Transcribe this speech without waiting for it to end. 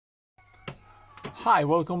Hi,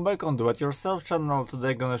 welcome back on Do It Yourself channel.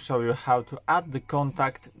 Today I'm gonna show you how to add the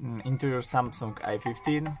contact into your Samsung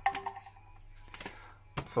A50.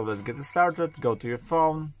 So let's get started. Go to your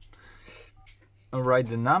phone and write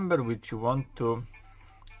the number which you want to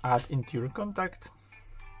add into your contact.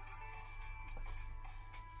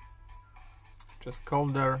 Just call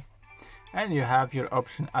there and you have your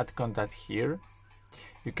option add contact here.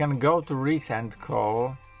 You can go to resend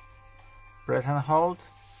call, press and hold.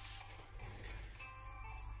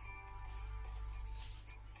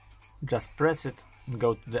 Just press it,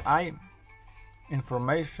 go to the I,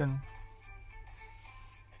 information,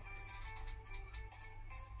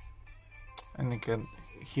 and you can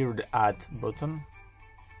hear the add button,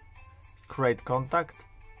 create contact.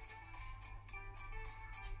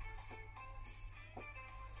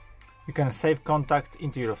 You can save contact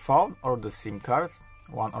into your phone or the SIM card,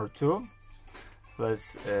 one or two.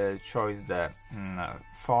 Let's choose the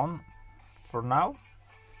phone for now.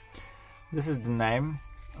 This is the name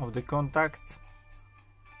of the contact,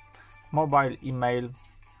 mobile, email. You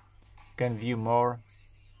can view more,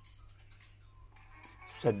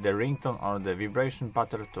 set the ringtone or the vibration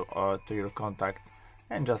pattern to your contact,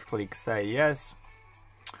 and just click say yes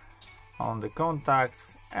on the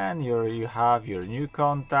contacts, and you have your new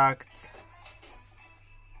contact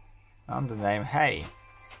and the name Hey,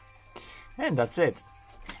 and that's it.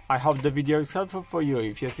 I hope the video is helpful for you.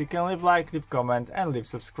 If yes, you can leave like, leave comment and leave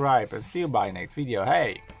subscribe, and see you by next video.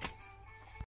 Hey!